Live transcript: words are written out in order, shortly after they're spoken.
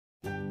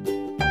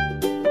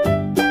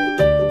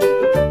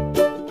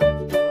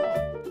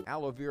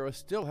Vera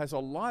still has a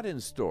lot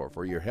in store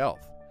for your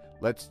health.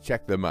 Let's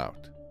check them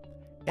out.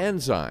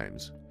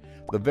 Enzymes.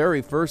 The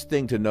very first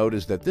thing to note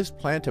is that this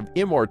plant of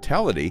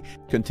immortality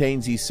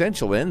contains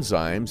essential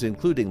enzymes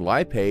including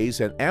lipase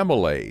and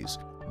amylase.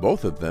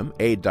 Both of them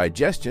aid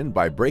digestion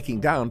by breaking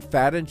down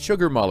fat and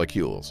sugar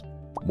molecules.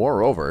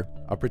 Moreover,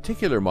 a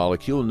particular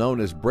molecule known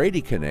as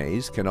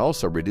bradykinase can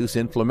also reduce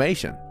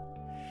inflammation.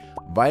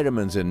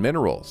 Vitamins and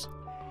minerals.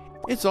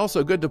 It's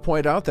also good to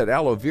point out that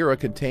aloe vera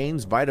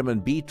contains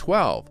vitamin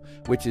B12,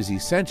 which is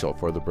essential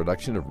for the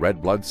production of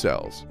red blood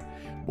cells.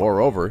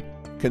 Moreover,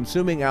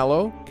 consuming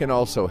aloe can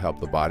also help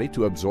the body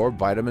to absorb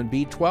vitamin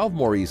B12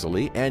 more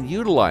easily and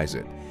utilize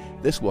it.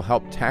 This will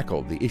help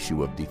tackle the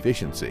issue of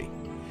deficiency.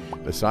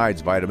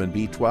 Besides vitamin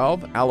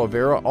B12, aloe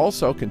vera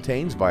also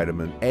contains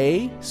vitamin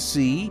A,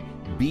 C,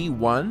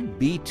 B1,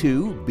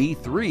 B2,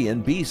 B3,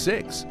 and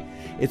B6.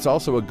 It's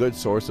also a good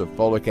source of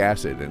folic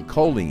acid and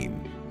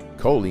choline.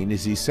 Choline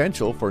is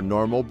essential for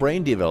normal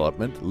brain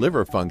development,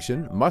 liver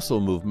function,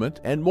 muscle movement,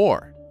 and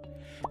more.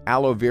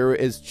 Aloe vera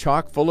is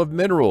chock full of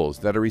minerals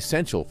that are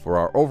essential for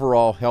our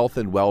overall health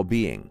and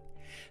well-being.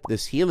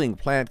 This healing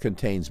plant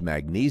contains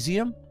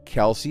magnesium,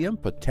 calcium,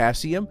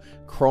 potassium,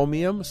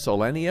 chromium,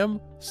 selenium,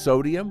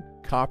 sodium,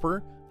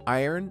 copper,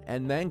 iron,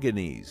 and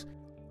manganese.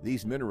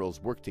 These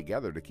minerals work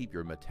together to keep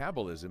your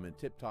metabolism in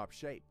tip-top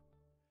shape.